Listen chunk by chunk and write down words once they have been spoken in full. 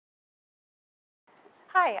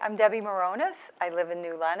Hi, I'm Debra Mironas. I live in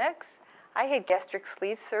New Lenox. I had gastric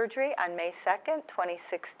sleeve surgery on May 2nd,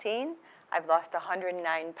 2016. I've lost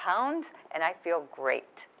 109 pounds and I feel great.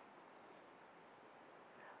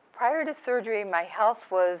 Prior to surgery, my health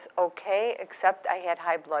was okay, except I had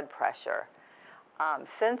high blood pressure.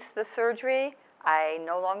 Since the surgery, I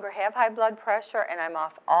no longer have high blood pressure and I'm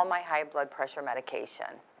off all my high blood pressure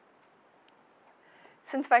medication.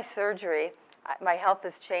 Since my surgery, my health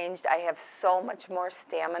has changed. I have so much more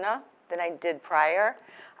stamina than I did prior.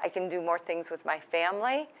 I can do more things with my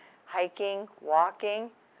family, hiking,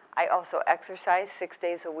 walking. I also exercise 6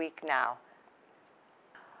 days a week now.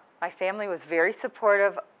 My family was very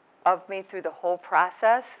supportive of me through the whole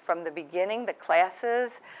process, from the beginning, the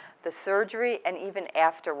classes, the surgery, and even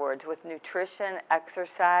afterwards with nutrition,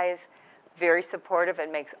 exercise. Very supportive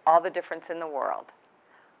and makes all the difference in the world.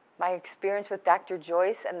 My experience with Dr.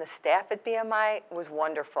 Joyce and the staff at BMI was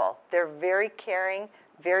wonderful. They're very caring,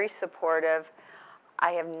 very supportive.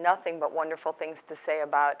 I have nothing but wonderful things to say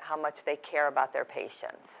about how much they care about their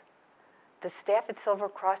patients. The staff at Silver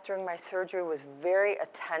Cross during my surgery was very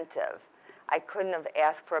attentive. I couldn't have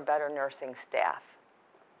asked for a better nursing staff.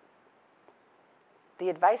 The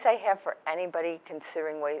advice I have for anybody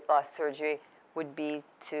considering weight loss surgery would be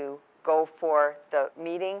to go for the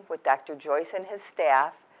meeting with Dr. Joyce and his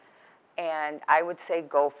staff. And I would say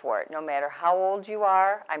go for it, no matter how old you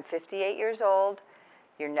are. I'm 58 years old.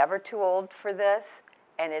 You're never too old for this,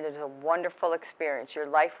 and it is a wonderful experience. Your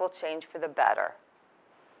life will change for the better.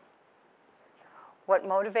 What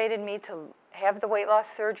motivated me to have the weight loss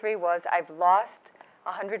surgery was I've lost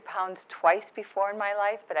 100 pounds twice before in my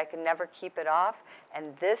life, but I could never keep it off.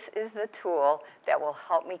 And this is the tool that will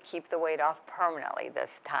help me keep the weight off permanently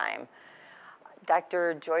this time.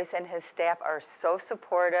 Dr. Joyce and his staff are so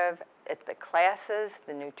supportive. It's the classes,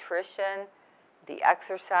 the nutrition, the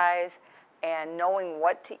exercise, and knowing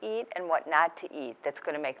what to eat and what not to eat that's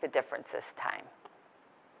going to make the difference this time.